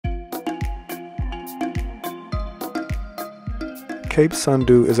Cape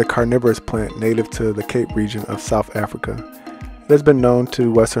Sundew is a carnivorous plant native to the Cape region of South Africa. It has been known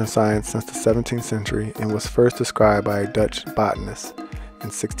to Western science since the 17th century and was first described by a Dutch botanist in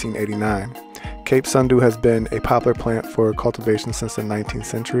 1689. Cape Sundew has been a popular plant for cultivation since the 19th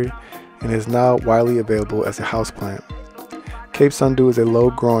century and is now widely available as a houseplant. Cape Sundew is a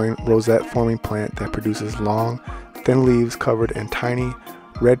low-growing, rosette-forming plant that produces long, thin leaves covered in tiny,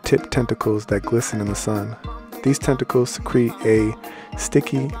 red-tipped tentacles that glisten in the sun. These tentacles secrete a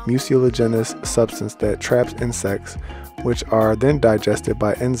sticky, mucilaginous substance that traps insects, which are then digested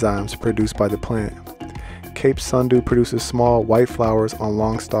by enzymes produced by the plant. Cape Sundew produces small white flowers on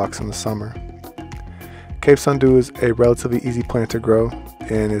long stalks in the summer. Cape Sundew is a relatively easy plant to grow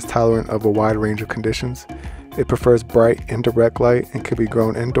and is tolerant of a wide range of conditions. It prefers bright, indirect light and can be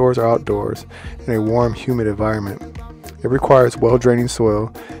grown indoors or outdoors in a warm, humid environment. It requires well-draining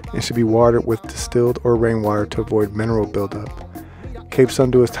soil and should be watered with distilled or rainwater to avoid mineral buildup. Cape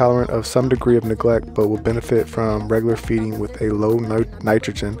Sundew is tolerant of some degree of neglect but will benefit from regular feeding with a low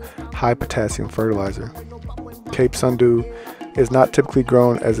nitrogen, high potassium fertilizer. Cape Sundew is not typically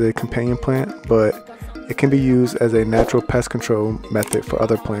grown as a companion plant, but it can be used as a natural pest control method for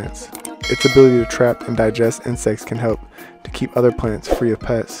other plants. Its ability to trap and digest insects can help to keep other plants free of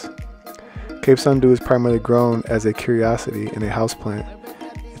pests. Cape Sundew is primarily grown as a curiosity and a houseplant.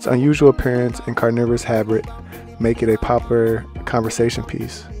 Its unusual appearance and carnivorous habit make it a popular conversation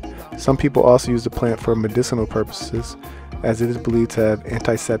piece. Some people also use the plant for medicinal purposes, as it is believed to have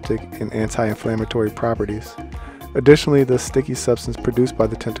antiseptic and anti-inflammatory properties. Additionally, the sticky substance produced by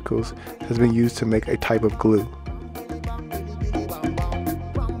the tentacles has been used to make a type of glue.